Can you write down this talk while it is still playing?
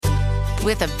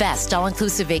With the best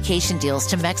all-inclusive vacation deals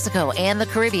to Mexico and the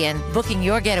Caribbean, booking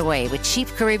your getaway with Cheap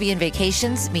Caribbean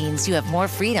Vacations means you have more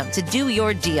freedom to do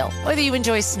your deal. Whether you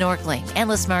enjoy snorkeling,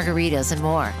 endless margaritas, and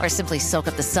more, or simply soak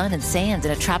up the sun and sand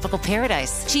in a tropical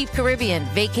paradise, Cheap Caribbean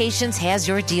Vacations has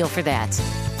your deal for that.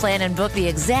 Plan and book the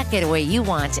exact getaway you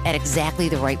want at exactly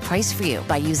the right price for you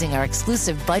by using our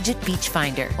exclusive Budget Beach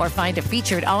Finder, or find a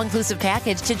featured all-inclusive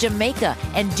package to Jamaica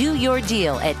and do your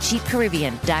deal at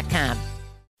cheapcaribbean.com.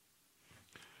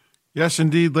 Yes,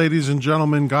 indeed, ladies and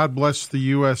gentlemen, God bless the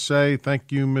USA. Thank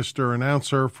you, Mr.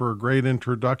 Announcer, for a great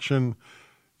introduction.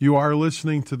 You are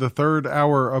listening to the third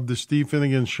hour of the Steve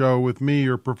Finnegan Show with me,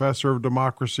 your professor of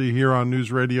democracy, here on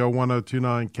News Radio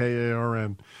 1029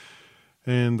 KARN.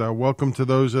 And welcome to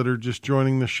those that are just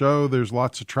joining the show. There's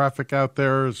lots of traffic out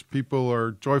there as people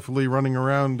are joyfully running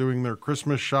around doing their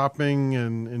Christmas shopping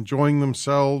and enjoying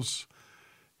themselves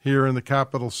here in the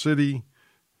capital city.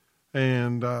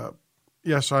 And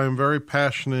yes, I am very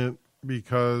passionate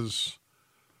because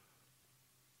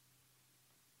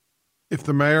if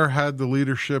the mayor had the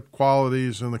leadership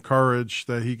qualities and the courage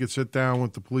that he could sit down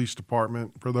with the police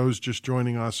department, for those just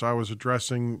joining us, I was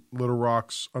addressing Little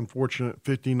Rock's unfortunate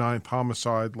 59th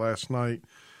homicide last night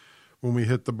when we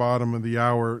hit the bottom of the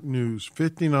hour news.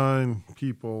 59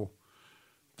 people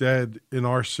dead in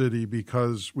our city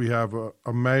because we have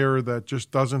a mayor that just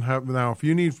doesn't have. Now, if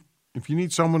you need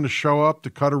someone to show up to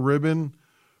cut a ribbon,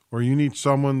 or you need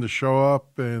someone to show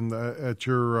up and at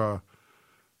your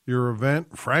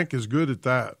event, Frank is good at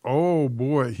that. Oh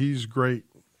boy, he's great.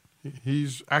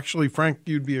 He's actually, Frank,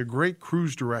 you'd be a great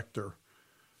cruise director.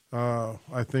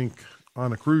 I think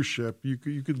on a cruise ship, you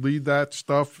could lead that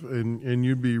stuff and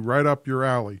you'd be right up your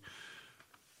alley.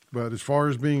 But as far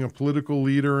as being a political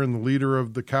leader and the leader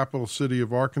of the capital city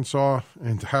of Arkansas,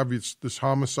 and to have this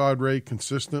homicide rate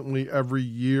consistently every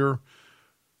year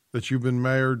that you've been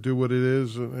mayor, do what it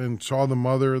is, and saw the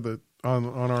mother that on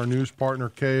our news partner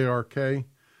KARK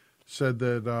said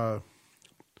that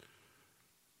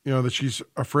that she's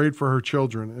afraid for her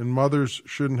children, and mothers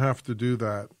shouldn't have to do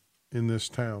that in this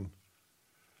town.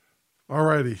 All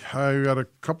righty, I got a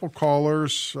couple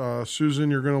callers.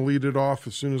 Susan, you're going to lead it off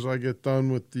as soon as I get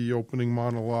done with the opening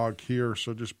monologue here,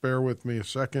 so just bear with me a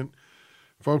second.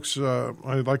 Folks,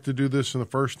 I'd like to do this in the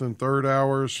first and third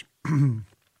hours.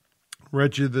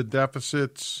 Read you the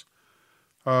deficits,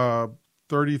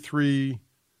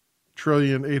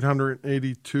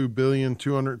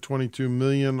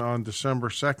 $33,882,222,000,000 on December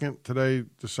 2nd. Today,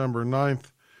 December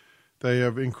 9th, they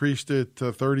have increased it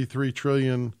to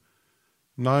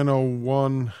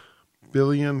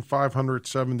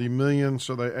 $33,901,570,000,000.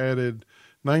 So they added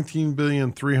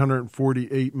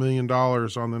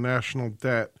 $19,348,000,000 on the national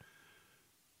debt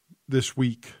this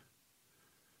week.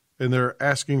 And they're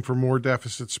asking for more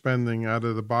deficit spending out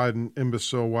of the Biden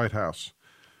imbecile White House.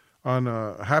 On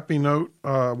a happy note,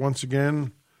 once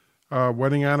again,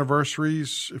 wedding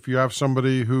anniversaries. If you have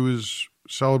somebody who is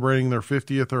celebrating their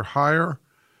 50th or higher,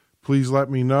 please let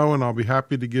me know, and I'll be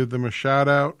happy to give them a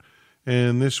shout-out.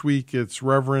 And this week, it's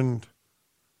Reverend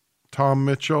Tom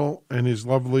Mitchell and his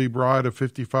lovely bride of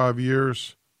 55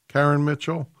 years, Karen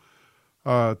Mitchell.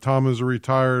 Tom is a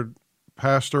retired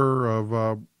pastor of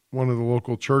one of the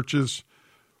local churches.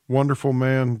 Wonderful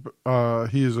man.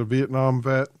 He is a Vietnam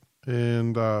vet,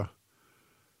 and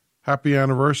happy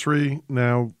anniversary.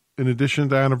 Now, in addition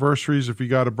to anniversaries, if you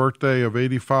got a birthday of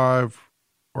 85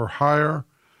 or higher,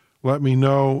 let me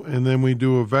know, and then we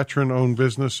do a veteran-owned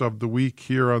business of the week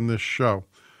here on this show.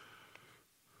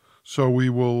 So we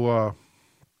will,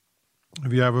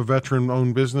 if you have a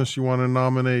veteran-owned business you want to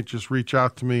nominate, just reach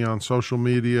out to me on social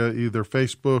media, either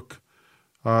Facebook,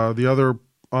 the other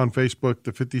on Facebook,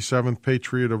 the 57th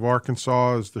Patriot of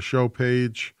Arkansas is the show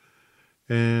page,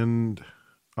 and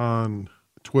on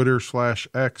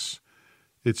Twitter/X,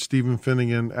 it's Stephen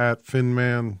Finnegan at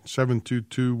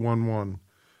Finman72211.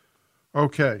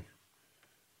 Okay.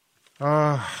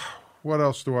 What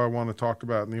else do I want to talk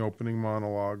about in the opening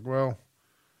monologue? Well,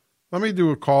 let me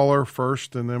do a caller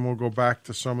first, and then we'll go back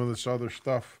to some of this other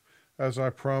stuff, as I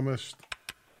promised.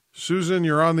 Susan,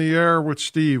 you're on the air with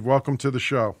Steve. Welcome to the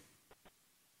show.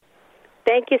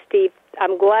 Thank you, Steve.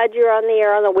 I'm glad you're on the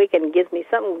air on the weekend. It gives me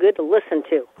something good to listen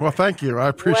to. Well, thank you. I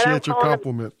appreciate your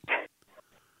compliment.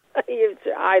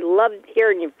 I love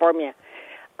hearing you from you.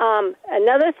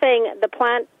 Another thing, the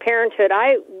Planned Parenthood,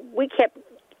 we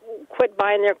quit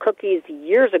buying their cookies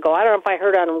years ago. I don't know if I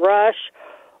heard on Rush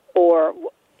or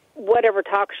whatever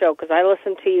talk show, because I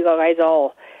listen to you guys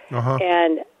all. Uh-huh.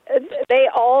 And they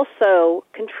also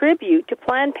contribute to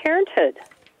Planned Parenthood.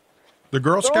 The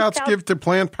Girl Scouts give to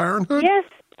Planned Parenthood? Yes.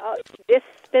 This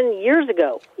has been years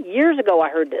ago. Years ago I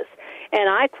heard this. And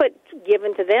I quit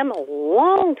giving to them a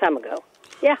long time ago.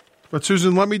 Yeah. But,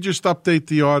 Susan, let me just update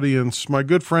the audience. My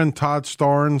good friend Todd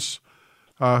Starnes,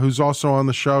 who's also on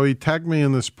the show, he tagged me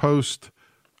in this post.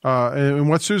 And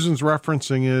what Susan's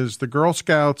referencing is the Girl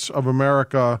Scouts of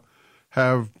America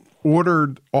have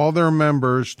ordered all their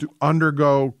members to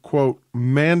undergo, quote,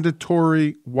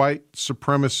 mandatory white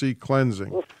supremacy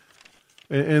cleansing.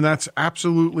 And that's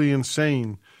absolutely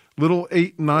insane. Little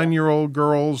 8, 9-year-old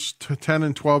girls to 10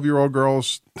 and 12-year-old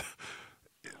girls,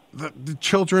 the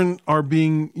children are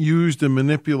being used and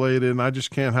manipulated, and I just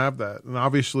can't have that. And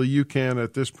obviously you can't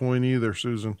at this point either,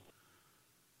 Susan.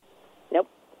 Nope.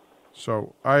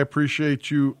 So I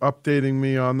appreciate you updating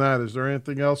me on that. Is there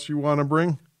anything else you want to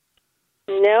bring?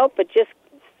 No, but just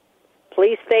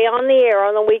please stay on the air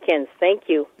on the weekends. Thank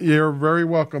you. You're very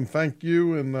welcome. Thank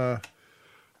you. And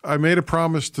I made a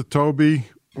promise to Toby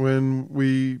when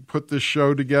we put this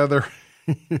show together.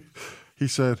 He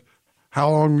said, how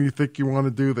long do you think you want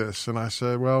to do this? And I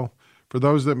said, well, for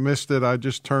those that missed it, I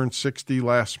just turned 60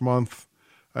 last month.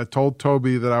 I told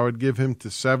Toby that I would give him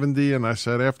to 70, and I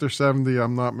said after 70,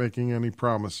 I'm not making any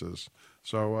promises.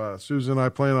 So, Susan, I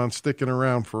plan on sticking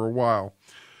around for a while.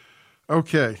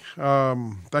 Okay.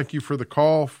 Thank you for the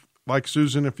call. Like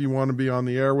Susan, if you want to be on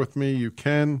the air with me, you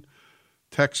can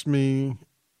text me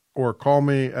or call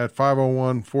me at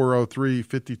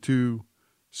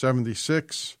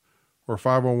 501-403-5276 or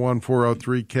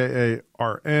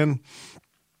 501-403-KARN.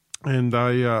 And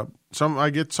I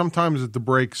get sometimes at the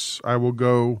breaks, I will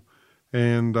go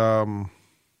and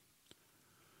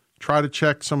try to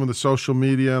check some of the social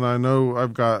media. And I know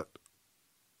I've got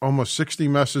almost 60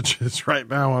 messages right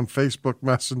now on Facebook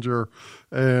Messenger,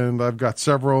 and I've got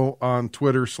several on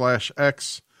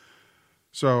Twitter/X.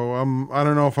 So I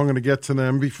don't know if I'm going to get to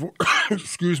them before,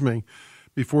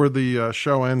 before the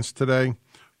show ends today.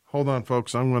 Hold on,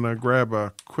 folks. I'm going to grab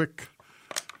a quick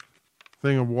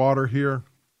thing of water here.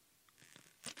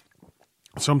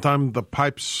 Sometimes the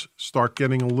pipes start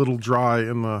getting a little dry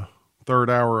in the third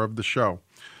hour of the show,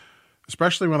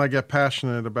 especially when I get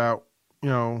passionate about,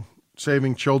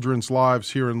 saving children's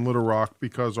lives here in Little Rock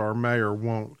because our mayor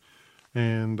won't.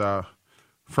 And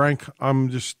Frank, I'm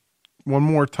just, one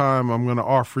more time, I'm going to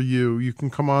offer you can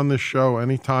come on this show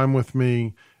anytime with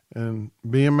me and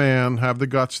be a man, have the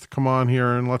guts to come on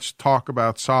here and let's talk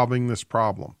about solving this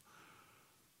problem.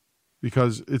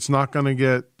 Because it's not going to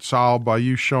get solved by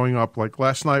you showing up. Like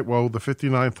last night, the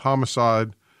 59th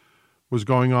homicide was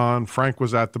going on. Frank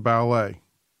was at the ballet.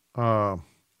 And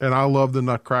I love the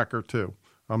Nutcracker too.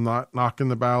 I'm not knocking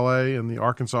the ballet, and the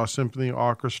Arkansas Symphony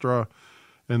Orchestra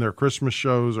and their Christmas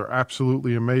shows are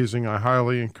absolutely amazing. I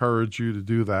highly encourage you to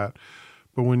do that.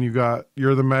 But when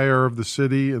you're the mayor of the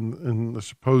city and the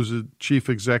supposed chief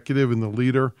executive and the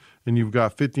leader, and you've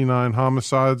got 59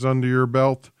 homicides under your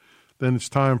belt, then it's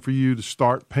time for you to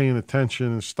start paying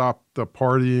attention and stop the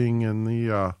partying and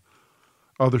the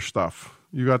other stuff.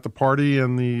 You got the party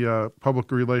and the public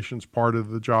relations part of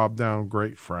the job down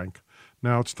great, Frank.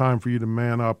 Now it's time for you to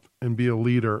man up and be a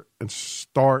leader and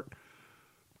start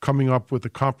coming up with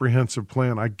a comprehensive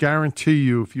plan. I guarantee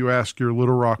you, if you ask your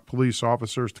Little Rock police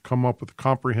officers to come up with a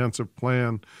comprehensive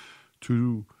plan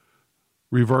to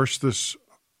reverse this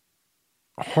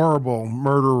horrible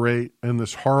murder rate and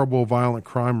this horrible violent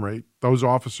crime rate, those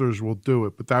officers will do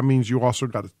it. But that means you also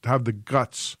got to have the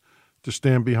guts to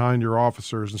stand behind your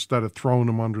officers instead of throwing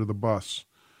them under the bus.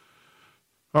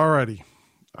 All righty.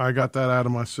 I got that out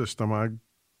of my system. I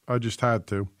just had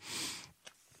to.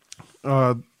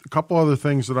 A couple other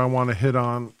things that I want to hit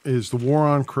on is the war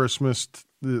on Christmas.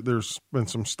 There's been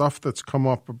some stuff that's come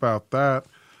up about that.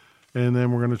 And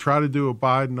then we're going to try to do a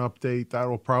Biden update. That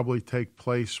will probably take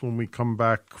place when we come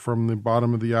back from the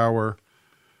bottom of the hour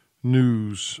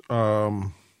news.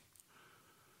 But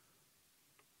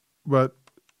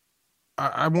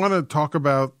I want to talk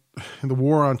about the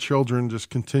war on children just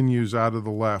continues out of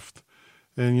the left.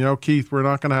 And, Keith, we're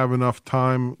not going to have enough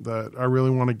time that I really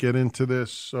want to get into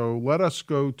this. So let us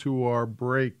go to our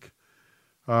break.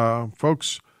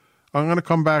 Folks, I'm going to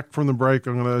come back from the break.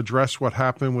 I'm going to address what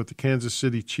happened with the Kansas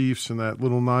City Chiefs and that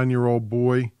little 9-year-old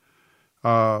boy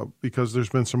because there's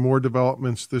been some more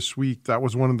developments this week. That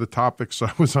was one of the topics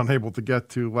I was unable to get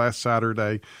to last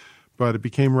Saturday, but it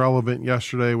became relevant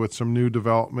yesterday with some new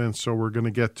developments, so we're going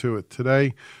to get to it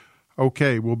today.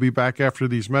 Okay, we'll be back after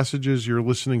these messages. You're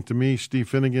listening to me, Steve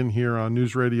Finnegan, here on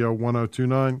News Radio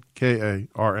 1029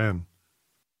 KARN.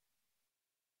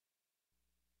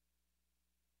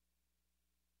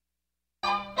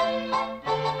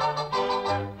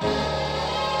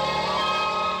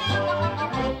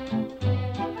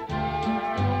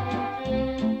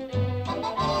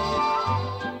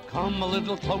 Come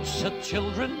little closer,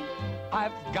 children.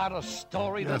 I've got a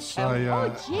story to tell.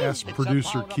 I asked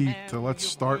producer Keith to let's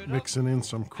start mixing in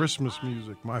some Christmas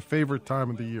music, my favorite time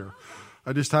of the year.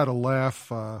 I just had a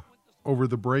laugh over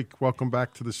the break. Welcome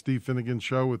back to the Steve Finnegan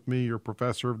Show with me, your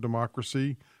professor of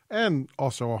democracy, and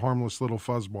also a harmless little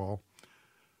fuzzball.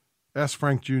 Ask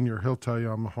Frank Jr., he'll tell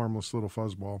you I'm a harmless little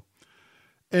fuzzball.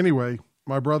 Anyway,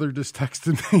 my brother just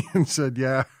texted me and said,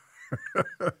 yeah,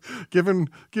 given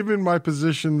my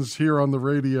positions here on the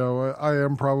radio, I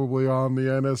am probably on the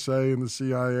NSA and the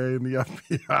CIA and the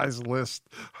FBI's list.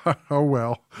 Oh,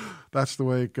 well, that's the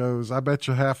way it goes. I bet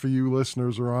you half of you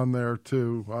listeners are on there,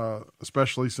 too,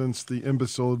 especially since the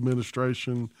imbecile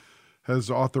administration has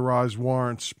authorized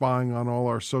warrants spying on all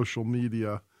our social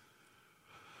media.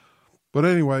 But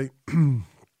anyway,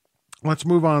 let's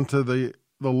move on to the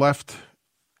left.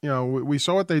 You know, we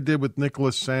saw what they did with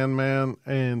Nicholas Sandmann,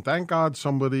 and thank God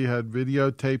somebody had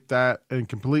videotaped that and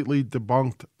completely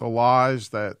debunked the lies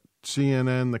that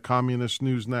CNN, the Communist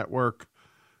News Network,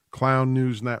 Clown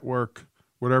News Network,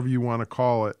 whatever you want to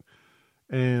call it,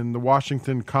 and the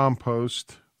Washington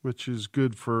Compost, which is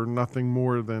good for nothing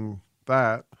more than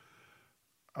that,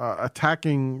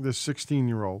 attacking this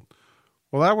 16-year-old.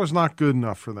 Well, that was not good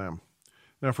enough for them.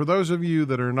 Now, for those of you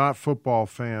that are not football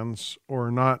fans or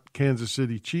not Kansas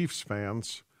City Chiefs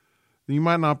fans, you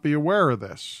might not be aware of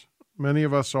this. Many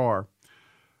of us are.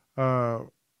 A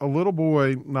little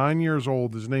boy, 9 years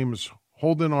old, his name is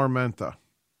Holden Armenta,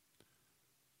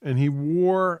 and he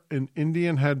wore an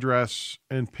Indian headdress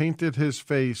and painted his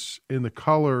face in the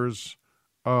colors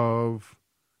of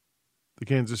the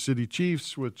Kansas City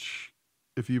Chiefs, which,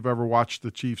 if you've ever watched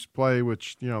the Chiefs play,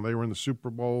 which, you know, they were in the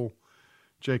Super Bowl,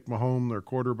 Jake Mahomes, their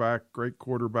quarterback, great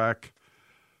quarterback.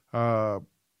 Their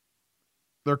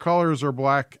colors are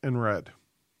black and red.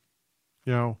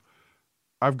 You know,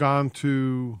 I've gone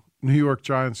to New York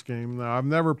Giants game. Now, I've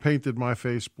never painted my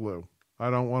face blue.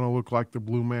 I don't want to look like the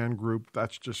Blue Man Group.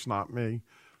 That's just not me.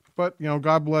 But, you know,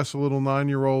 God bless a little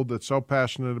 9-year-old that's so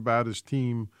passionate about his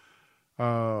team.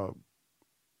 My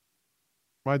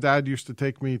dad used to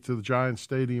take me to the Giants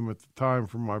Stadium at the time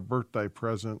for my birthday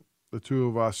present, the two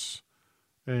of us,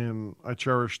 and I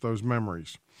cherish those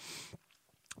memories.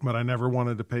 But I never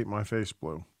wanted to paint my face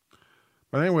blue.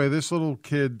 But anyway, this little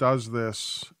kid does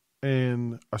this,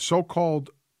 and a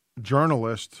so-called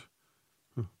journalist,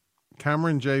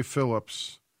 Cameron J.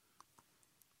 Phillips,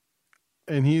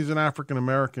 and he's an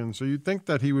African-American, so you'd think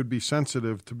that he would be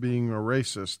sensitive to being a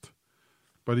racist,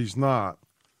 but he's not.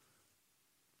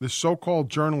 This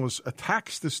so-called journalist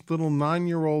attacks this little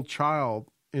 9-year-old child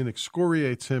and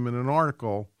excoriates him in an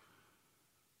article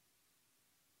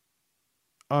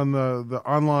on the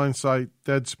online site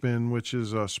Deadspin, which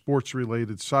is a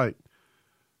sports-related site.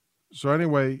 So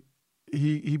anyway,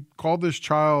 he called this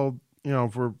child, you know,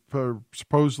 for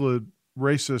supposedly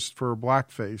racist for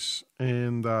blackface,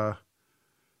 and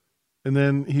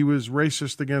then he was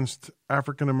racist against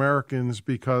African Americans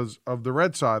because of the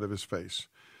red side of his face.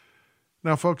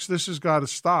 Now, folks, this has got to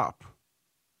stop.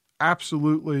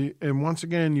 Absolutely. And once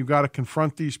again, you got to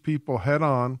confront these people head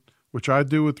on, which I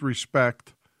do with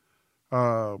respect.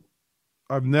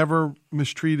 I've never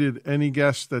mistreated any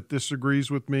guest that disagrees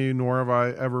with me, nor have I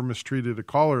ever mistreated a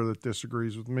caller that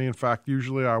disagrees with me. In fact,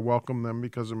 usually I welcome them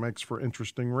because it makes for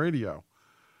interesting radio.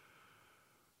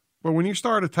 But when you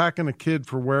start attacking a kid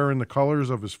for wearing the colors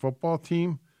of his football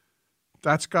team,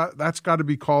 that's got to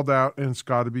be called out, and it's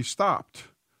got to be stopped.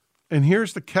 And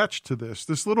here's the catch to this.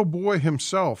 This little boy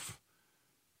himself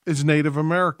is Native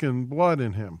American blood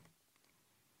in him.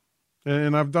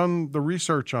 And I've done the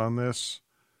research on this.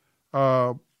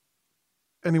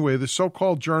 Anyway, the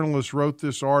so-called journalist wrote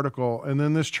this article, and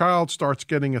then this child starts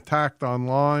getting attacked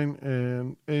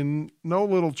online, and no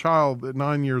little child at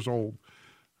 9 years old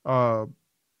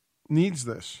needs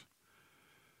this.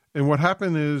 And what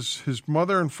happened is his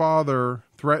mother and father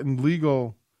threatened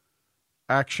legal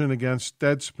action against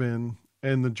Deadspin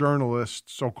and the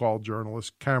journalist, so-called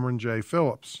journalist, Cameron J.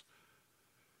 Phillips.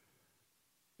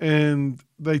 And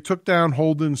they took down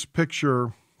Holden's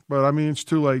picture, but I mean, it's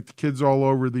too late. The kid's all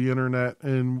over the internet,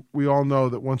 and we all know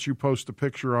that once you post a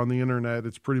picture on the internet,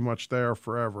 it's pretty much there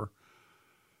forever.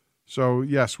 So,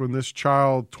 yes, when this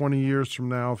child, 20 years from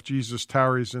now, if Jesus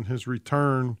tarries in his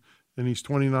return and he's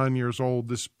 29 years old,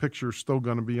 this picture's still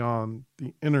going to be on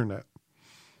the internet.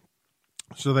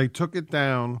 So they took it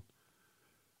down,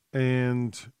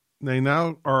 and they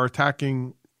now are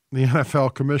attacking the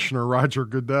NFL commissioner, Roger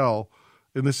Goodell,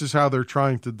 and this is how they're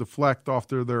trying to deflect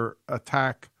after their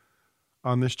attack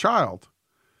on this child.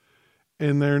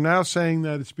 And they're now saying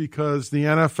that it's because the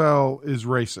NFL is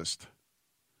racist.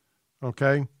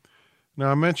 Okay?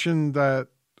 Now, I mentioned that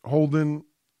Holden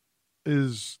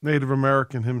is Native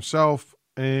American himself,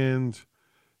 and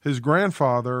his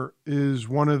grandfather is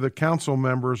one of the council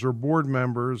members or board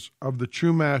members of the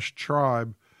Chumash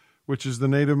tribe, which is the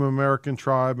Native American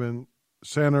tribe in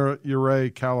Santa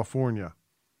Yrée, California.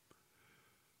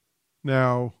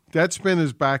 Now, Deadspin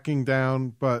is backing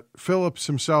down, but Phillips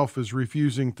himself is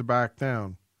refusing to back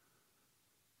down.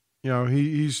 You know,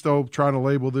 he's still trying to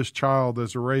label this child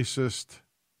as a racist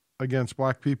against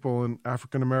black people and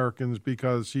African Americans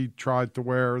because he tried to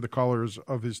wear the colors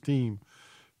of his team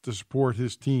to support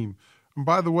his team. And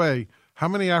by the way, how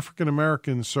many African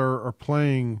Americans, sir, are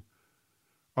playing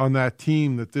on that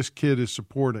team that this kid is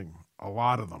supporting? A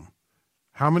lot of them.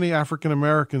 How many African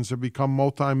Americans have become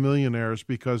multimillionaires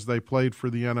because they played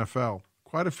for the NFL?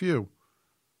 Quite a few.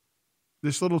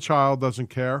 This little child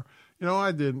doesn't care. You know,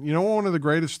 I did. You know, one of the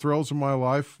greatest thrills of my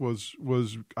life was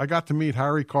I got to meet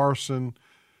Harry Carson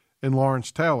and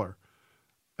Lawrence Taylor.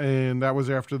 And that was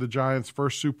after the Giants'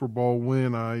 first Super Bowl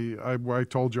win. I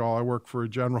told you all I worked for a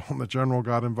general, and the general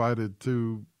got invited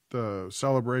to the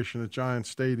celebration at Giants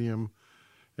Stadium,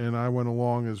 and I went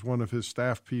along as one of his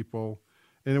staff people,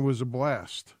 and it was a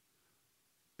blast.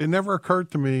 It never occurred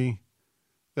to me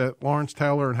that Lawrence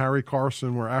Taylor and Harry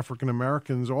Carson were African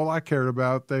Americans. All I cared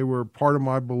about, they were part of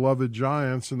my beloved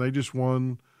Giants, and they just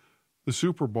won the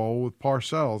Super Bowl with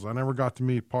Parcells. I never got to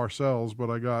meet Parcells, but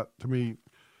I got to meet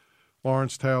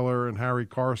Lawrence Taylor and Harry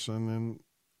Carson, and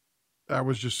that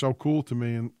was just so cool to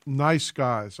me. And nice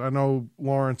guys. I know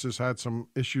Lawrence has had some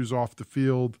issues off the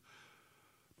field,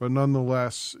 but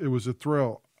nonetheless, it was a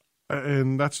thrill.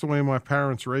 And that's the way my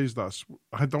parents raised us.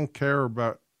 I don't care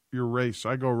about your race.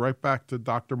 I go right back to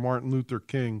Dr. Martin Luther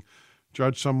King.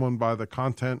 Judge someone by the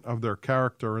content of their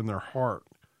character and their heart.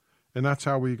 And that's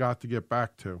how we got to get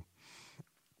back to.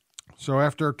 So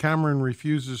after Cameron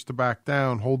refuses to back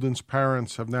down, Holden's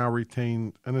parents have now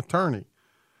retained an attorney.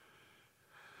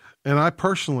 And I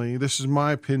personally, this is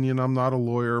my opinion, I'm not a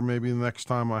lawyer. Maybe the next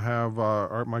time I have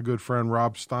my good friend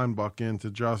Rob Steinbuck in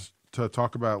to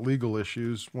talk about legal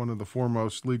issues, one of the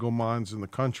foremost legal minds in the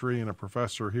country and a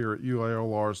professor here at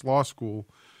UALR's law school.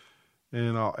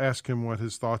 And I'll ask him what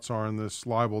his thoughts are on this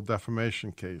libel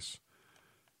defamation case.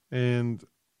 And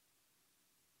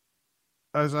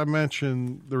as I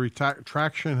mentioned, the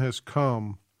retraction has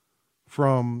come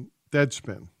from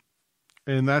Deadspin.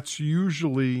 And that's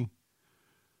usually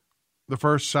the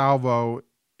first salvo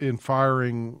in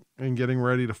firing and getting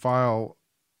ready to file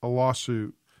a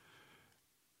lawsuit.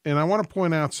 And I want to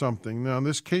point out something. Now,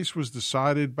 this case was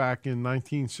decided back in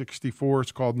 1964.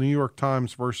 It's called New York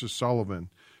Times versus Sullivan.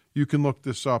 You can look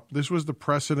this up. This was the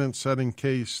precedent-setting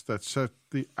case that set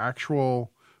the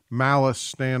actual malice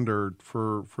standard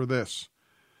for this.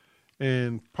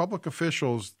 And public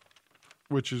officials,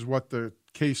 which is what the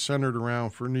case centered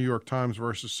around for New York Times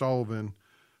versus Sullivan,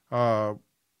 are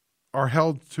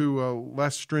held to a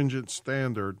less stringent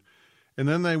standard. And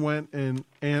then they went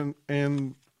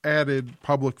and added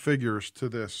public figures to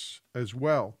this as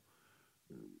well.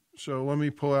 So let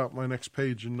me pull out my next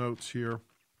page in notes here.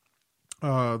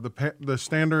 The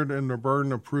standard and the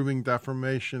burden of proving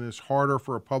defamation is harder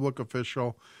for a public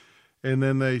official. And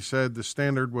then they said the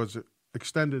standard was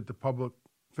extended to public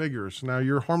figures. Now,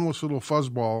 your harmless little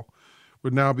fuzzball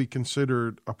would now be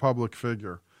considered a public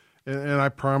figure. And I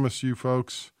promise you,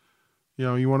 folks, you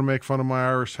know, you want to make fun of my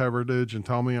Irish heritage and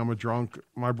tell me I'm a drunk.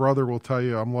 My brother will tell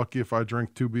you I'm lucky if I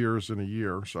drink 2 beers in a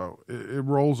year. So it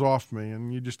rolls off me,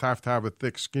 and you just have to have a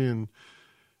thick skin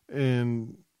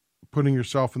in putting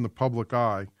yourself in the public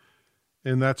eye.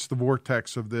 And that's the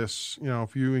vortex of this. You know,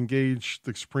 if you engage,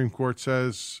 the Supreme Court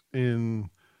says, in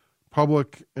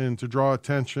public and to draw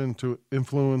attention, to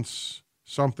influence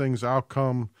something's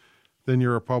outcome, then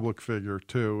you're a public figure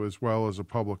too, as well as a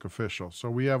public official. So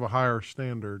we have a higher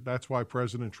standard. That's why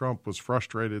President Trump was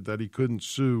frustrated that he couldn't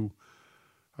sue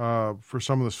for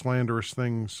some of the slanderous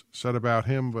things said about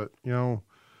him. But, you know,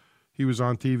 he was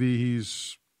on TV.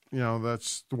 He's, you know,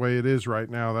 that's the way it is right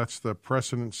now. That's the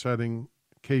precedent-setting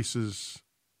cases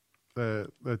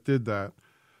that did that.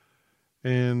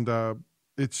 And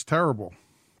it's terrible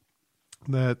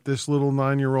that this little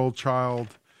 9-year-old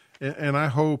child, and I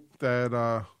hope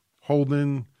that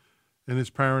Holden and his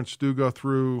parents do go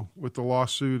through with the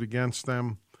lawsuit against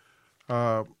them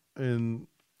and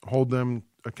hold them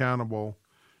accountable.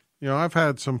 You know, I've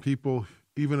had some people,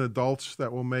 even adults,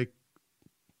 that will make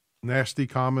nasty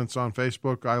comments on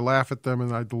Facebook. I laugh at them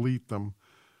and I delete them.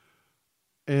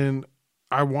 And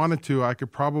I wanted to, I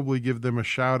could probably give them a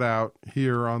shout out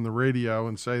here on the radio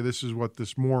and say, this is what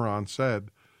this moron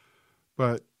said.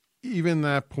 But even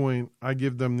that point, I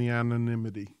give them the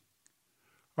anonymity.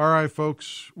 All right,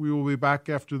 folks, we will be back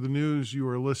after the news. You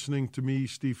are listening to me,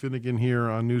 Steve Finnegan, here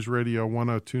on News Radio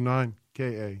 1029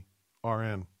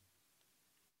 KARN.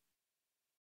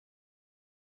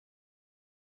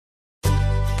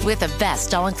 With the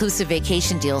best all-inclusive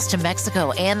vacation deals to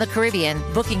Mexico and the Caribbean,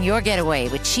 booking your getaway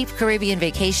with Cheap Caribbean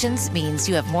Vacations means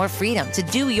you have more freedom to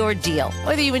do your deal.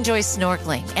 Whether you enjoy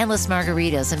snorkeling, endless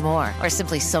margaritas, and more, or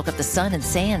simply soak up the sun and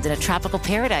sand in a tropical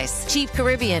paradise, Cheap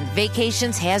Caribbean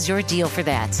Vacations has your deal for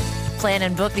that. Plan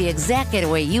and book the exact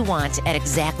getaway you want at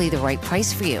exactly the right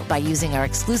price for you by using our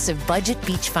exclusive Budget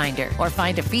Beach Finder, or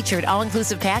find a featured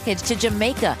all-inclusive package to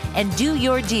Jamaica and do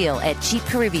your deal at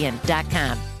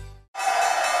cheapcaribbean.com.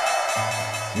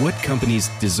 What companies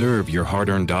deserve your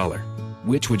hard-earned dollar?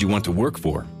 Which would you want to work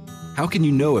for? How can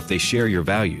you know if they share your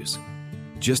values?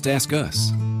 Just ask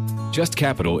us. Just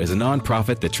Capital is a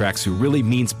nonprofit that tracks who really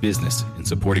means business in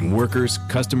supporting workers,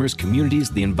 customers, communities,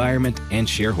 the environment, and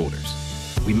shareholders.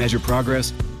 We measure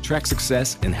progress, track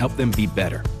success, and help them be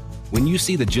better. When you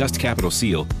see the Just Capital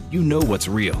seal, you know what's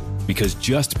real, because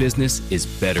just business is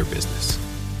better business.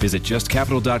 Visit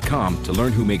justcapital.com to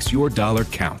learn who makes your dollar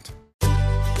count.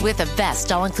 With the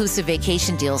best all-inclusive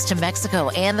vacation deals to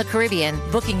Mexico and the Caribbean,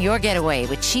 booking your getaway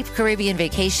with Cheap Caribbean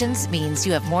Vacations means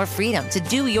you have more freedom to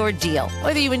do your deal.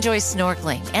 Whether you enjoy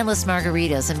snorkeling, endless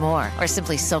margaritas, and more, or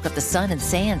simply soak up the sun and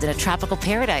sand in a tropical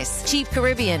paradise, Cheap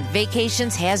Caribbean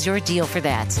Vacations has your deal for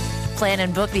that. Plan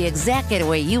and book the exact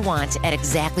getaway you want at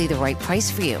exactly the right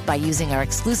price for you by using our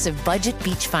exclusive Budget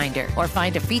Beach Finder, or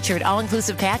find a featured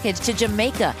all-inclusive package to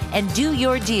Jamaica and do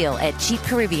your deal at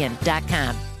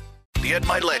cheapcaribbean.com. The Ed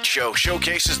Milet Show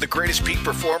showcases the greatest peak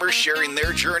performers sharing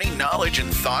their journey, knowledge,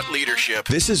 and thought leadership.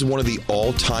 This is one of the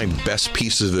all-time best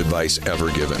pieces of advice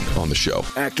ever given on the show.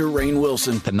 Actor Rainn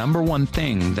Wilson. The number one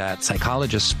thing that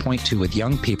psychologists point to with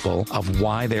young people of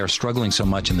why they are struggling so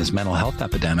much in this mental health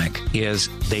epidemic is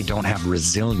they don't have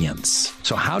resilience.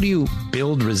 So how do you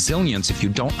build resilience if you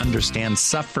don't understand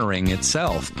suffering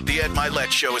itself? The Ed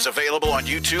Milet Show is available on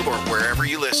YouTube or wherever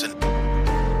you listen.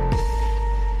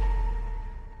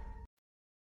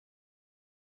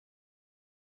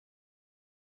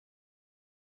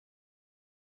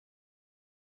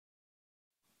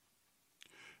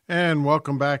 And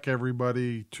welcome back,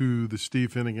 everybody, to the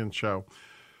Steve Finnegan Show.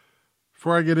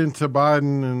 Before I get into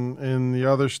Biden and the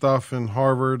other stuff in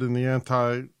Harvard and the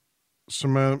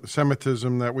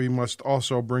anti-Semitism that we must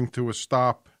also bring to a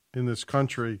stop in this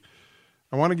country,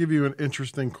 I want to give you an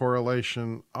interesting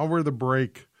correlation. Over the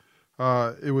break,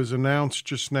 it was announced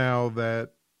just now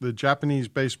that the Japanese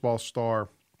baseball star,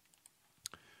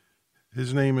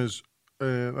 his name is,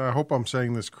 I hope I'm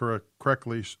saying this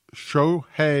correctly,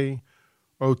 Shohei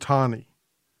Ohtani,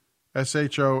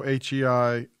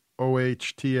 Shoheiohtani.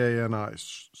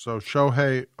 So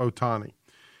Shohei Ohtani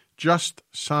just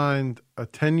signed a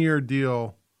 10-year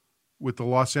deal with the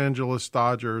Los Angeles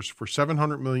Dodgers for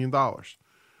 $700 million.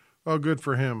 Well, good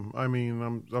for him. I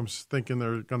mean, I'm thinking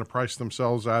they're going to price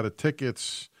themselves out of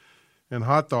tickets and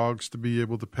hot dogs to be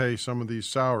able to pay some of these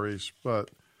salaries. But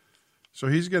so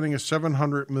he's getting a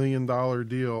 $700 million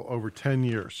deal over 10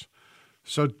 years.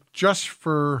 So just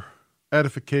for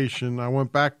edification, I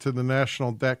went back to the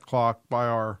national debt clock by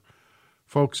our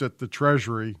folks at the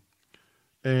Treasury,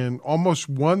 and almost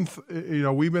we've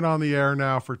been on the air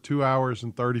now for 2 hours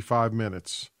and 35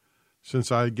 minutes since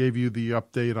I gave you the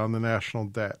update on the national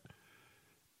debt.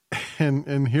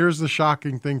 And here's the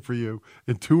shocking thing for you.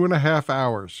 In 2.5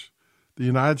 hours, the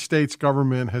United States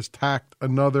government has tacked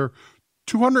another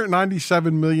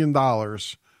 $297 million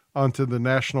onto the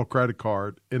national credit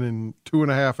card in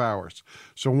 2.5 hours.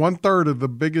 So 1/3 of the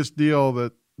biggest deal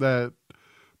that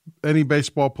any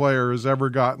baseball player has ever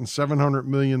gotten, $700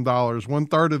 million,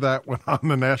 1/3 of that went on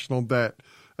the national debt.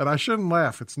 And I shouldn't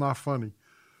laugh. It's not funny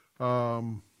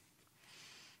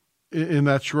in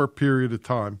that short period of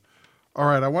time. All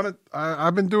right,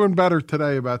 I've been doing better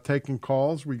today about taking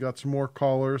calls. We got some more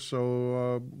callers.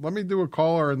 So let me do a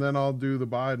caller, and then I'll do the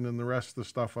Biden and the rest of the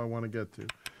stuff I want to get to.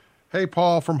 Hey,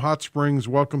 Paul from Hot Springs,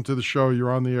 welcome to the show.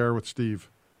 You're on the air with Steve.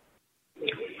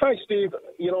 Hi, Steve.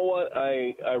 You know what?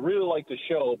 I really like the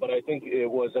show, but I think it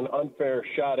was an unfair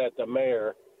shot at the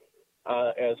mayor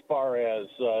as far as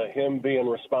him being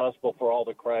responsible for all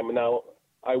the crime. Now,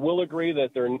 I will agree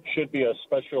that there should be a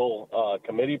special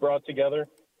committee brought together,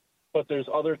 but there's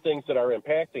other things that are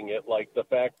impacting it, like the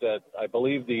fact that I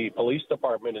believe the police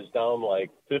department is down like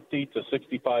 50 to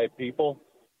 65 people.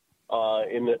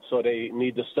 So they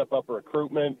need to step up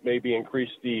recruitment, maybe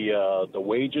increase the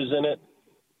wages in it.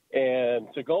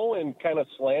 And to go and kind of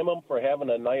slam him for having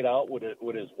a night out with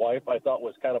his wife, I thought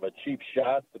was kind of a cheap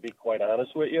shot, to be quite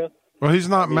honest with you. Well, he's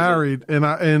not married,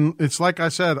 and it's like I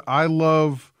said, I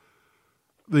love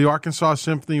the Arkansas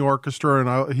Symphony Orchestra,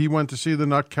 and he went to see the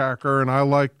Nutcracker, and I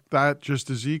like that just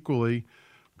as equally.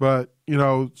 But you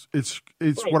know, it's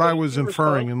right, what I was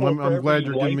inferring, and I'm glad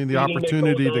you're giving me the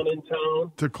opportunity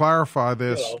to clarify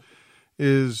this. You know.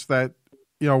 Is that,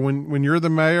 you know, when you're the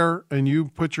mayor and you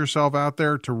put yourself out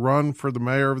there to run for the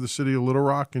mayor of the city of Little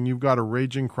Rock, and you've got a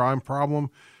raging crime problem,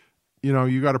 you know,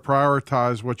 you got to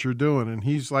prioritize what you're doing. And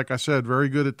he's, like I said, very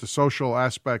good at the social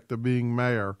aspect of being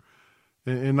mayor,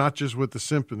 and not just with the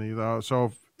symphony, though. So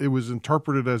if it was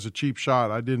interpreted as a cheap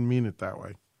shot, I didn't mean it that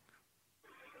way.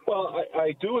 Well,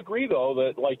 I do agree, though,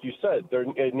 that, like you said,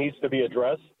 it needs to be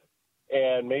addressed,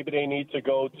 and maybe they need to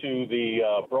go to the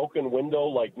broken window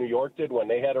like New York did when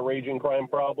they had a raging crime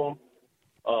problem.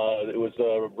 It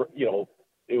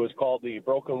was called the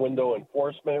broken window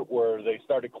enforcement, where they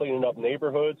started cleaning up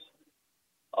neighborhoods.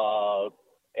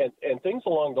 And things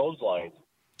along those lines.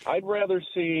 I'd rather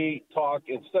see talk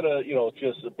instead of, you know,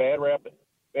 just bad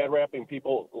rapping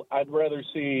people. I'd rather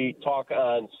see talk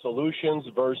on solutions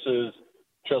versus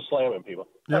just slamming people.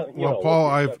 Yep. Well,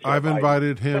 Paul, I've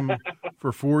invited him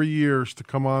for 4 years to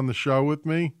come on the show with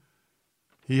me.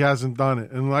 He hasn't done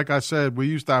it. And like I said, we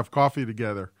used to have coffee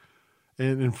together.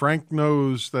 And Frank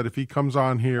knows that if he comes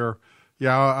on here,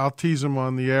 yeah, I'll tease him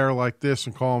on the air like this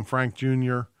and call him Frank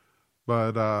Jr.,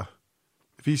 but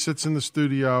if he sits in the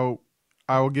studio,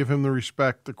 I will give him the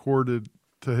respect accorded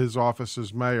to his office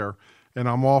as mayor, and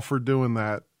I'm all for doing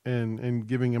that and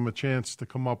giving him a chance to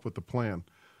come up with a plan.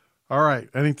 All right.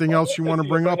 Anything else you want to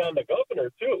bring up? On the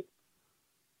governor too.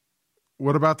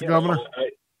 What about the governor?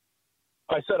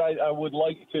 I said I would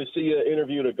like to see you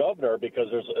interview the governor, because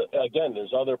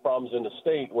there's other problems in the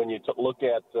state when you look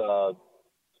at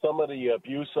some of the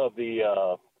abuse of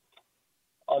the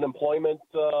unemployment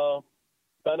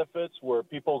benefits, where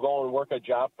people go and work a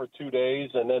job for 2 days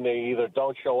and then they either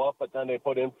don't show up, but then they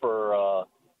put in for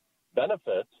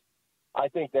benefits. I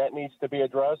think that needs to be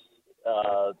addressed.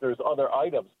 There's other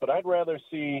items, but I'd rather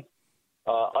see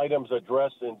items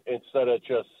addressed instead of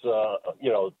just,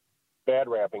 bad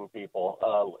rapping people.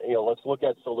 Let's look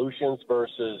at solutions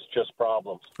versus just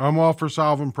problems. I'm all for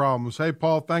solving problems. Hey,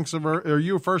 Paul, thanks. Are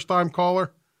you a first-time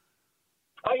caller?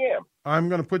 I am. I'm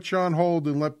going to put you on hold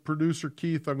and let producer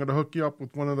Keith, I'm going to hook you up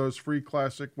with one of those free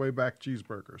classic Wayback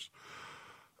cheeseburgers.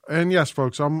 And yes,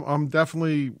 folks, I'm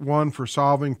definitely one for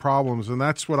solving problems, and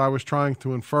that's what I was trying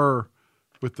to infer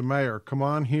with the mayor. Come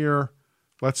on here,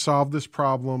 let's solve this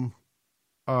problem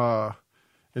and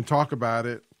talk about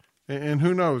it. And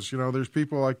who knows, you know, there's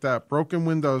people like that. Broken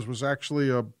Windows was actually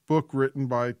a book written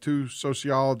by two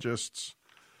sociologists,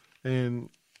 and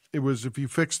it was if you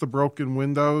fix the broken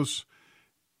windows,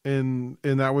 and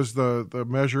that was the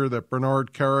measure that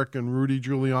Bernard Kerik and Rudy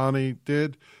Giuliani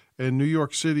did. And New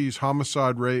York City's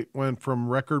homicide rate went from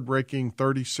record-breaking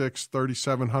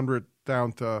 3,700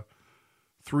 down to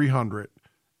 300.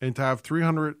 And to have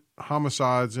 300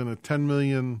 homicides in a 10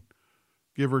 million,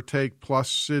 give or take, plus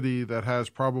city that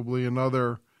has probably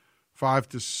another 5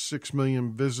 to 6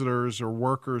 million visitors or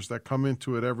workers that come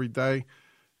into it every day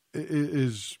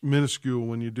is minuscule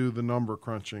when you do the number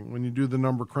crunching. When you do the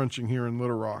number crunching here in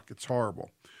Little Rock, it's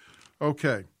horrible.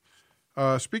 Okay.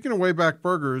 Speaking of Wayback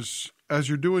Burgers, as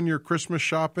you're doing your Christmas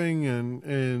shopping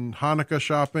and Hanukkah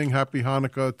shopping, happy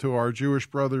Hanukkah to our Jewish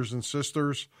brothers and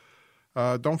sisters.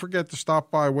 Don't forget to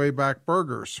stop by Wayback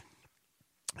Burgers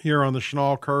here on the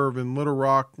Chenal Curve in Little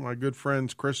Rock. My good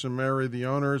friends Chris and Mary, the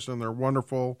owners, and their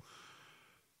wonderful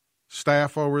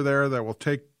staff over there that will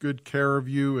take good care of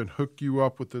you and hook you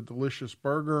up with a delicious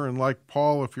burger. And like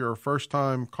Paul, if you're a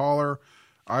first-time caller,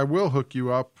 I will hook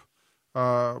you up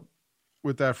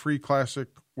with that free classic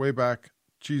Wayback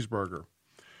cheeseburger.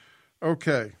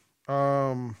 Okay.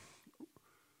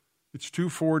 It's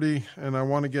 2:40, and I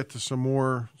want to get to some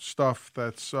more stuff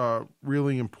that's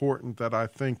really important that I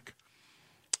think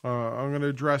I'm going to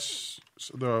address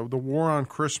the war on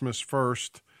Christmas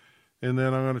first, and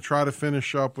then I'm going to try to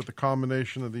finish up with the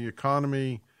combination of the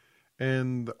economy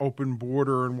and the open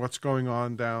border and what's going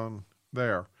on down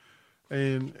there.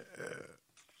 And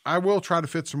I will try to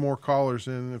fit some more callers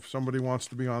in. If somebody wants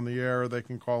to be on the air, they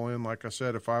can call in, like I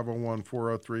said, at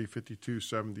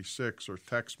 501-403-5276 or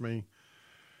text me.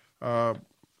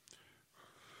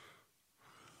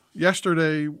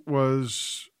 Yesterday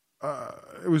was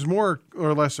it was more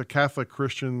or less a Catholic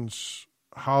Christian's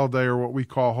holiday, or what we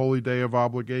call Holy Day of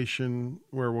Obligation,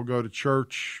 where we'll go to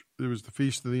church. It was the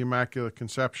Feast of the Immaculate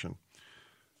Conception.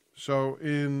 So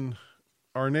in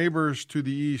our neighbors to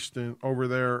the east and over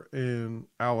there in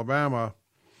Alabama,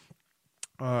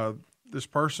 this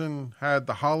person had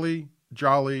the Holly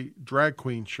Jolly Drag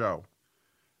Queen show.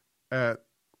 at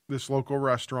this local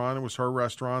restaurant. It was her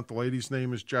restaurant. The lady's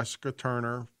name is Jessica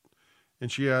Turner,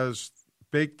 and she has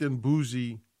Baked and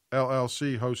Boozy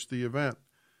LLC host the event.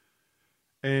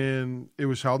 And it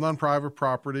was held on private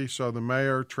property, so the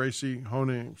mayor, Tracy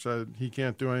Honing, said he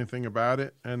can't do anything about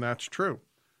it, and that's true.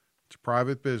 It's a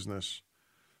private business.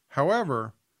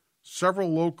 However, several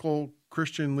local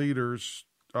Christian leaders,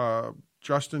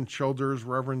 Justin Childers,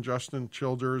 Reverend Justin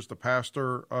Childers, the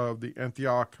pastor of the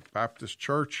Antioch Baptist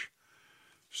Church,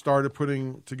 started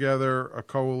putting together a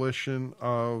coalition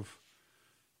of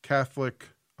Catholic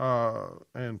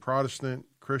and Protestant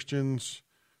Christians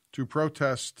to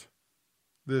protest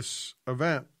this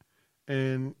event.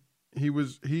 And he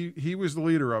was the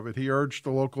leader of it. He urged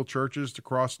the local churches to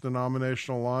cross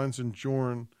denominational lines and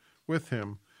join with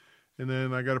him. And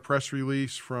then I got a press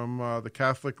release from the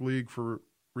Catholic League for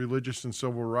Religious and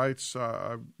Civil Rights.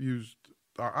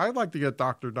 I'd like to get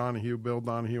Dr. Donahue, Bill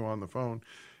Donahue, on the phone.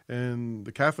 And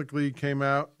the Catholic League came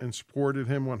out and supported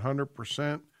him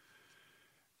 100%.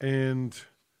 And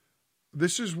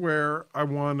this is where I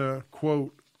want to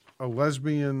quote a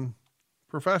lesbian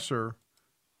professor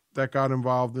that got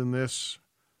involved in this.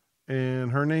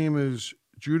 And her name is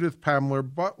Judith Pamela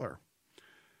Butler.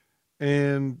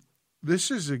 And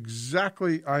this is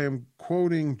exactly, I am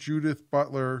quoting Judith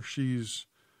Butler. She's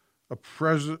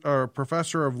a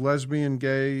professor of lesbian,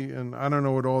 gay, and I don't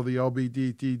know what all the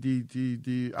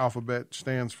LBDTDD alphabet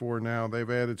stands for now. They've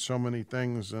added so many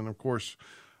things. And, of course,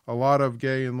 a lot of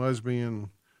gay and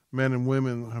lesbian men and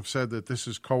women have said that this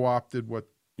has co-opted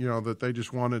that they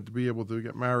just wanted to be able to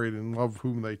get married and love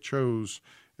whom they chose,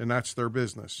 and that's their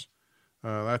business.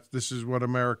 This is what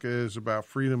America is about: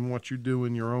 freedom. What you do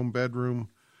in your own bedroom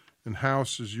and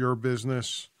house is your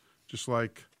business, just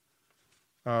like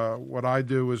what I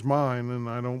do is mine, and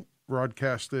I don't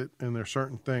broadcast it, and there's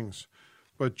certain things.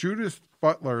 But Judith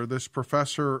Butler, this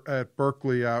professor at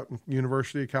Berkeley, out at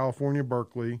University of California,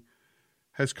 Berkeley,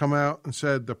 has come out and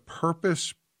said the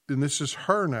purpose, and this is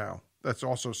her now, that's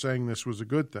also saying this was a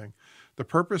good thing. The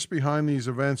purpose behind these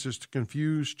events is to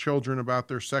confuse children about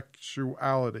their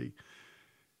sexuality.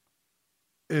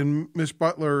 And Miss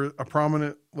Butler, a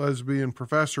prominent lesbian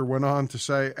professor, went on to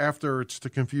say, after it's to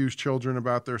confuse children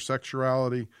about their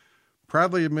sexuality,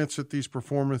 proudly admits that these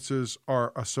performances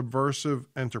are a subversive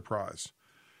enterprise.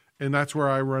 And that's where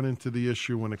I run into the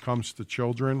issue when it comes to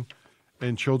children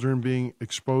and children being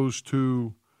exposed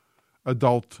to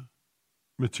adult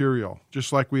material.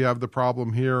 Just like we have the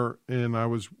problem here, and I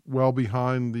was well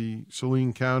behind the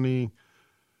Saline County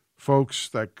folks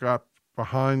that got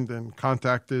behind and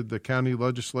contacted the county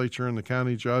legislature and the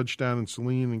county judge down in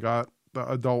Saline and got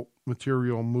the adult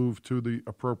material moved to the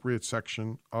appropriate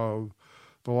section of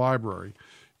the library.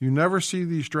 You never see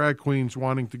these drag queens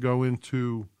wanting to go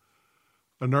into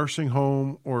a nursing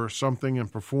home or something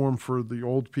and perform for the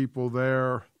old people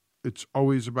there. It's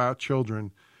always about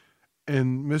children.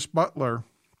 And Miss Butler,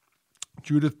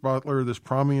 Judith Butler, this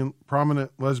prominent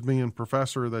lesbian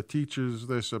professor that teaches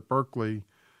this at Berkeley,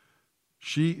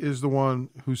 she is the one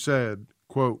who said,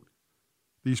 quote,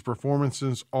 "These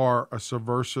performances are a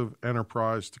subversive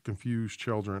enterprise to confuse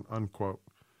children," unquote.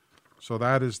 So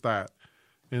that is that.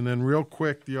 And then real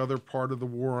quick, the other part of the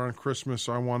war on Christmas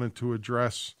I wanted to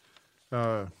address,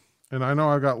 and I know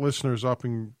I got listeners up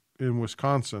in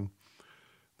Wisconsin.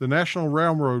 The National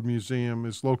Railroad Museum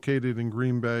is located in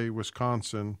Green Bay,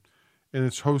 Wisconsin, and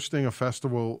it's hosting a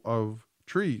festival of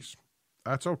trees.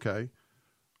 That's okay.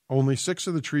 Only 6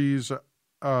 of the trees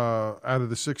out of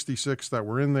the 66 that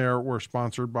were in there were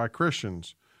sponsored by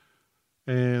Christians,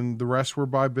 and the rest were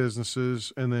by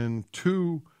businesses. And then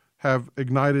 2 have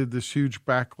ignited this huge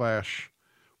backlash.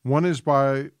 One is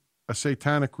by a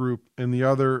satanic group, and the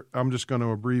other, I'm just going to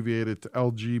abbreviate it to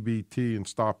LGBT and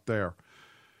stop there.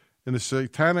 And the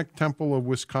Satanic Temple of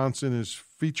Wisconsin is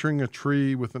featuring a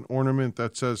tree with an ornament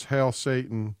that says "Hail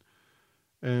Satan,"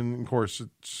 and of course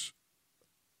it's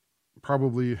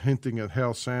probably hinting at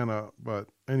Hail Santa, but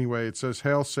anyway, it says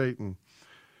 "Hail Satan,"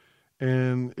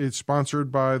 and it's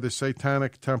sponsored by the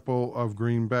Satanic Temple of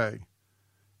Green Bay,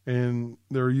 and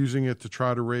they're using it to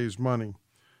try to raise money.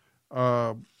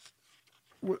 And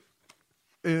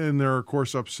they're, of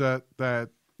course, upset that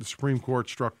the Supreme Court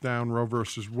struck down Roe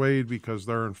versus Wade because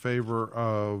they're in favor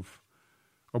of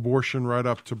abortion right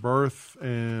up to birth,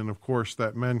 and, of course,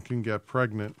 that men can get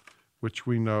pregnant, which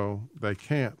we know they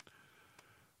can't.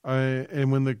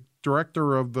 And when the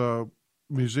director of the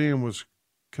museum was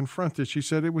confronted, she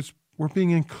said we're being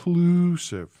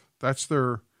inclusive. That's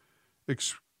their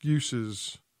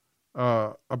excuses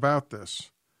about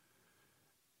this.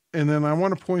 And then I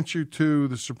want to point you to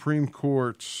the Supreme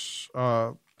Court's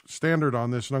standard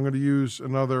on this, and I'm going to use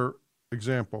another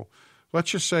example.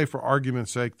 Let's just say, for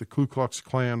argument's sake, the Ku Klux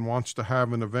Klan wants to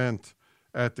have an event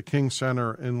at the King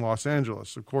Center in Los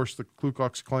Angeles. Of course, the Ku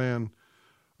Klux Klan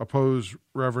opposed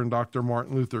Reverend Dr.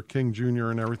 Martin Luther King Jr.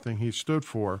 and everything he stood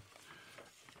for.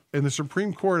 And the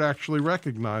Supreme Court actually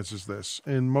recognizes this,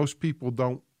 and most people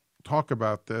don't talk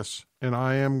about this, and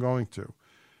I am going to.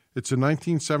 It's a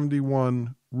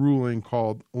 1971 ruling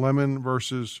called Lemon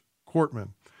versus Cortman.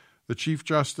 The Chief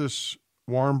Justice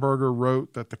Warren Burger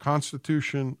wrote that the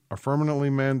Constitution affirmatively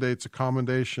mandates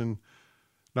accommodation,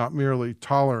 not merely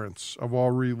tolerance, of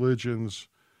all religions,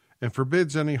 and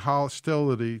forbids any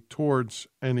hostility towards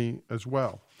any as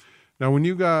well. Now, when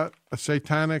you got a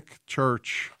satanic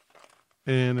church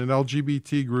and an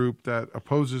LGBT group that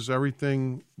opposes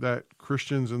everything that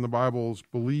Christians in the Bibles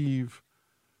believe,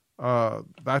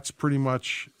 that's pretty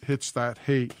much hits that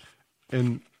hate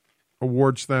and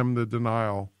awards them the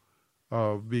denial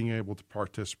of being able to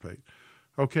participate.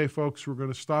 Okay, folks, we're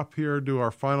going to stop here, do our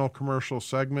final commercial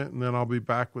segment, and then I'll be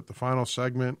back with the final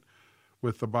segment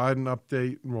with the Biden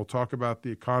update, and we'll talk about the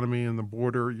economy and the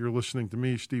border. You're listening to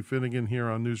me, Steve Finnegan, here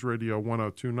on News Radio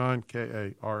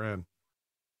 1029 KARN.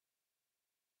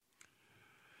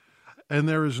 And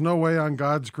there is no way on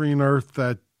God's green earth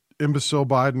that imbecile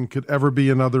Biden could ever be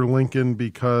another Lincoln,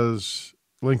 because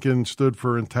Lincoln stood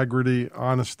for integrity,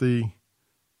 honesty,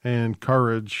 and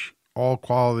courage, all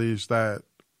qualities that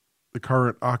the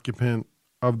current occupant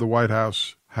of the White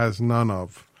House has none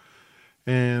of.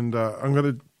 And I'm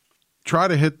going to try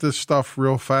to hit this stuff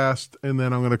real fast, and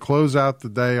then I'm going to close out the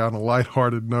day on a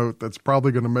lighthearted note that's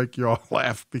probably going to make you all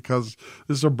laugh, because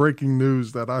this is a breaking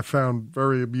news that I found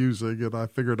very amusing, and I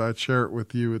figured I'd share it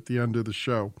with you at the end of the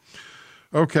show.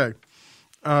 Okay.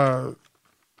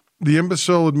 The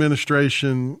imbecile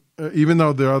administration, even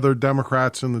though the other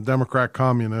Democrats and the Democrat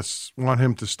communists want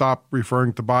him to stop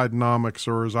referring to Bidenomics,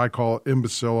 or as I call it,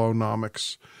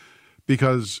 imbecileonomics,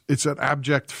 because it's an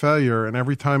abject failure. And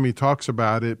every time he talks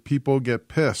about it, people get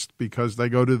pissed because they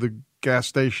go to the gas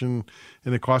station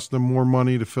and it costs them more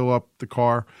money to fill up the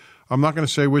car. I'm not going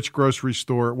to say which grocery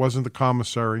store. It wasn't the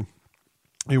commissary.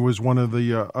 It was one of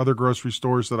the other grocery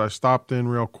stores that I stopped in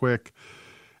real quick.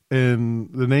 And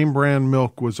the name brand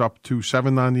milk was up to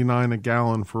 $7.99 a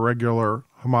gallon for regular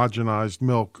homogenized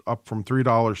milk, up from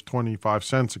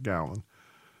 $3.25 a gallon.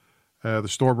 The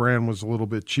store brand was a little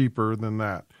bit cheaper than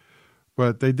that.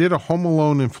 But they did a Home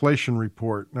Alone inflation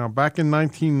report. Now, back in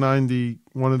 1990,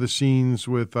 one of the scenes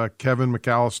with Kevin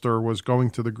McAllister was going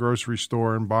to the grocery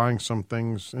store and buying some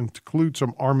things, and to include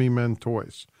some Army Men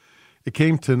toys. It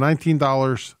came to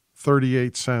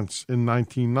 $19.38 in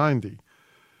 1990.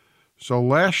 So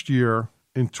last year,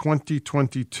 in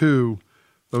 2022,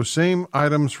 those same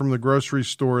items from the grocery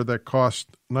store that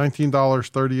cost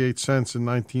 $19.38 in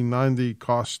 1990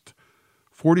 cost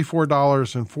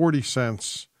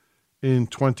 $44.40 in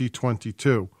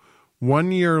 2022.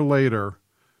 1 year later,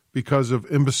 because of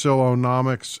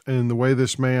imbecileonomics and the way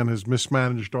this man has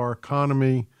mismanaged our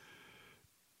economy,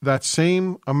 that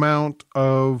same amount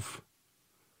of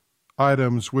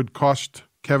items would cost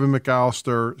Kevin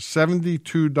McAllister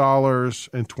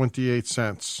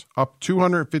 $72.28, up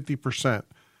 250%.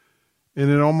 And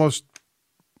it almost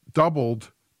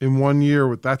doubled in 1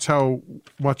 year. That's how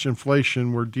much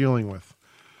inflation we're dealing with.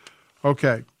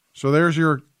 Okay, so there's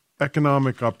your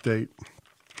economic update.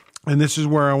 And this is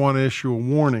where I want to issue a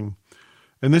warning.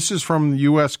 And this is from the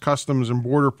U.S. Customs and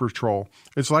Border Patrol.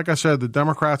 It's like I said, the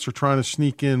Democrats are trying to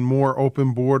sneak in more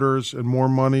open borders and more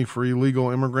money for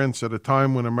illegal immigrants at a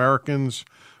time when Americans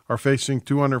are facing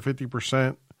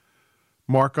 250%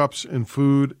 markups in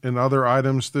food and other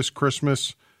items this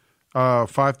Christmas,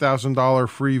 $5,000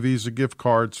 free Visa gift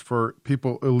cards for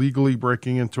people illegally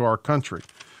breaking into our country.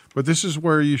 But this is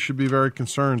where you should be very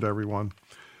concerned, everyone.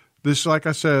 This, like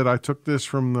I said, I took this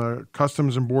from the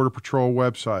Customs and Border Patrol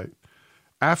website.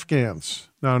 Afghans.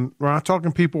 Now, we're not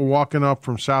talking people walking up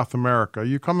from South America.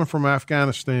 You're coming from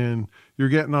Afghanistan, you're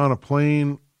getting on a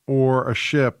plane or a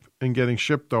ship and getting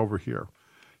shipped over here.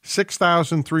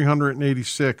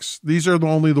 6,386. These are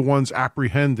only the ones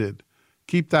apprehended.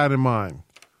 Keep that in mind.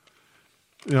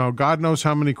 You know, God knows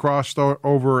how many crossed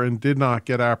over and did not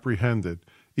get apprehended.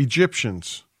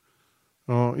 Egyptians.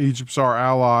 Egypt's our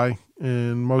ally,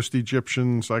 and most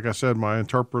Egyptians, like I said, my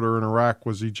interpreter in Iraq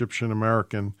was Egyptian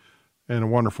American and a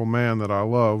wonderful man that I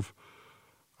love.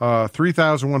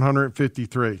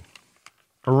 3,153.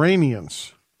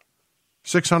 Iranians,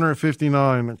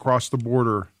 659 across the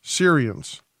border.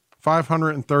 Syrians,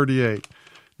 538.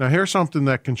 Now, here's something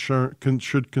that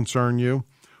should concern you.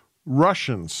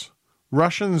 Russians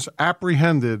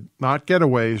apprehended, not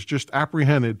getaways, just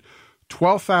apprehended,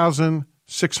 12,700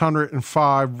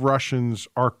 605 Russians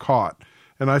are caught.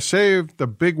 And I saved the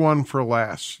big one for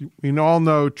last. We all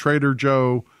know Trader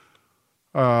Joe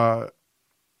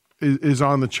is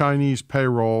on the Chinese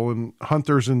payroll, and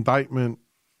Hunter's indictment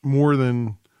more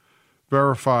than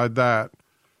verified that.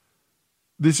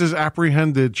 This is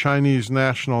apprehended Chinese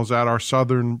nationals at our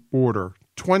southern border,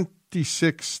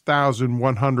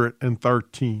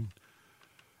 26,113.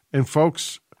 And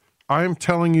folks, I am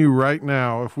telling you right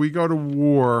now, if we go to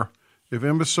war, if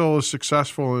imbecile is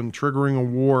successful in triggering a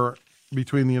war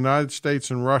between the United States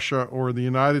and Russia, or the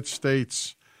United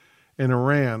States and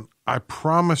Iran, I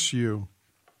promise you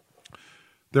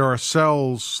there are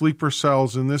cells, sleeper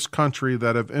cells in this country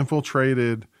that have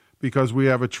infiltrated because we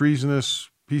have a treasonous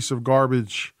piece of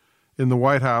garbage in the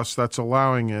White House that's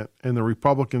allowing it, and the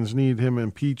Republicans need him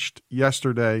impeached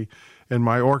yesterday. And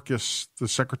Mayorkas, the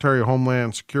Secretary of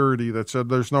Homeland Security, that said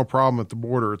there's no problem at the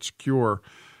border, it's secure,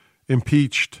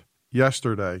 impeached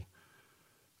yesterday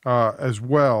as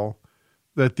well,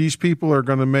 that these people are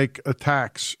going to make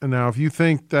attacks. And now if you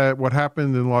think that what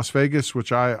happened in Las Vegas,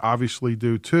 which I obviously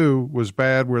do too, was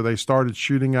bad, where they started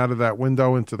shooting out of that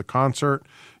window into the concert,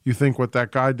 you think what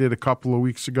that guy did a couple of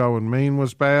weeks ago in Maine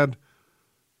was bad,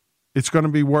 it's going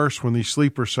to be worse when these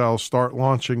sleeper cells start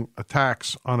launching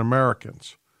attacks on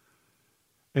Americans.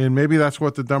 And maybe that's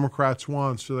what the Democrats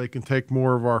want, so they can take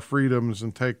more of our freedoms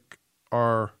and take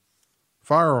our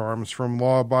firearms from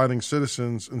law-abiding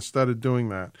citizens instead of doing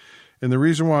that. And the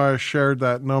reason why I shared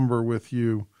that number with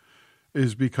you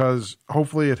is because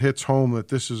hopefully it hits home that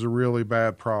this is a really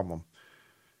bad problem.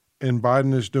 And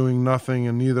Biden is doing nothing,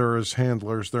 and neither is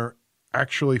handlers. They're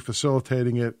actually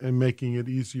facilitating it and making it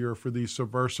easier for these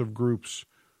subversive groups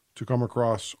to come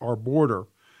across our border.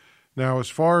 Now, as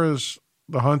far as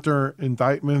the Hunter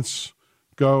indictments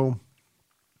go,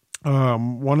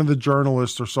 one of the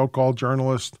journalists, or so-called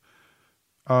journalists,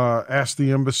 asked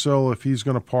the imbecile if he's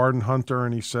going to pardon Hunter,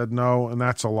 and he said no, and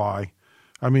that's a lie.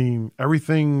 I mean,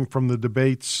 everything from the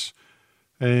debates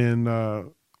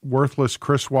and worthless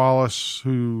Chris Wallace,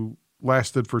 who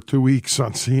lasted for 2 weeks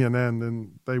on CNN,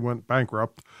 and they went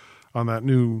bankrupt on that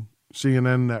new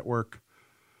CNN network,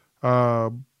 has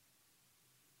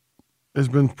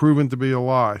been proven to be a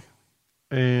lie.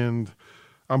 And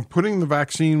I'm putting the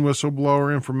vaccine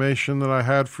whistleblower information that I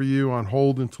had for you on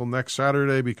hold until next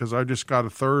Saturday, because I just got a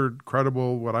third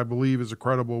credible, what I believe is a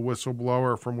credible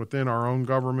whistleblower from within our own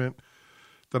government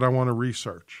that I want to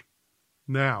research.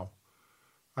 Now,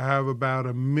 I have about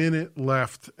a minute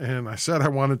left, and I said I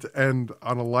wanted to end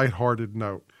on a lighthearted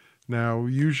note. Now,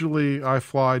 usually I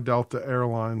fly Delta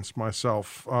Airlines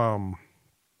myself. I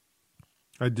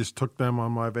just took them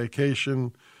on my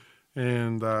vacation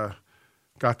and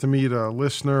got to meet a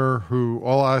listener who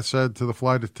all I said to the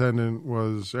flight attendant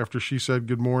was, after she said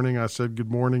good morning, I said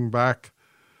good morning back.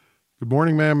 Good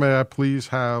morning, ma'am. May I please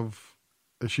have,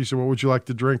 and she said, what would you like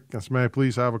to drink? I said, may I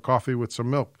please have a coffee with some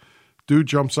milk? Dude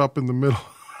jumps up in the middle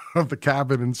of the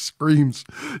cabin and screams,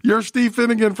 you're Steve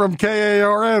Finnegan from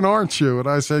KARN, aren't you? And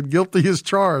I said, guilty as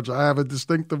charged. I have a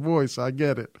distinctive voice. I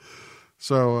get it.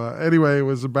 So anyway, it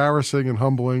was embarrassing and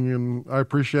humbling, and I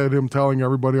appreciate him telling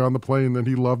everybody on the plane that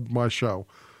he loved my show.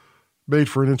 Made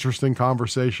for an interesting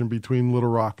conversation between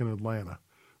Little Rock and Atlanta.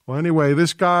 Well, anyway,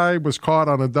 this guy was caught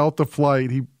on a Delta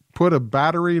flight. He put a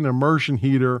battery in an immersion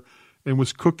heater and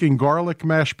was cooking garlic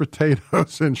mashed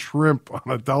potatoes and shrimp on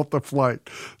a Delta flight.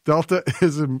 Delta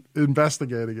is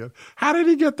investigating it. How did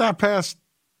he get that past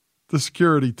the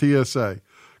security, TSA?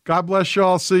 God bless you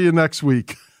all. See you next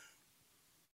week.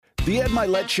 The Ed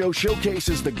Milet Show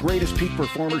showcases the greatest peak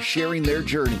performers sharing their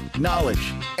journey,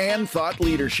 knowledge, and thought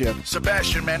leadership.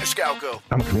 Sebastian Maniscalco.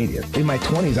 I'm a comedian. In my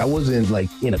 20s, I wasn't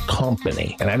in a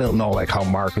company, and I don't know how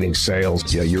marketing,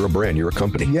 sales. Yeah, you're a brand, you're a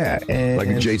company. Yeah. And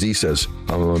like Jay-Z says,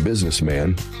 I'm a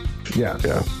businessman. Yeah.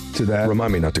 Yeah. To that.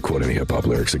 Remind me not to quote any hip-hop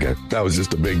lyrics again. That was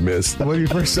just a big miss. When you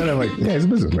first said it, I'm like, yeah, he's a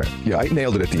businessman. Yeah, I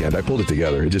nailed it at the end. I pulled it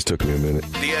together. It just took me a minute.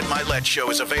 The Ed Milet Show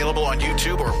is available on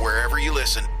YouTube or wherever you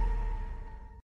listen.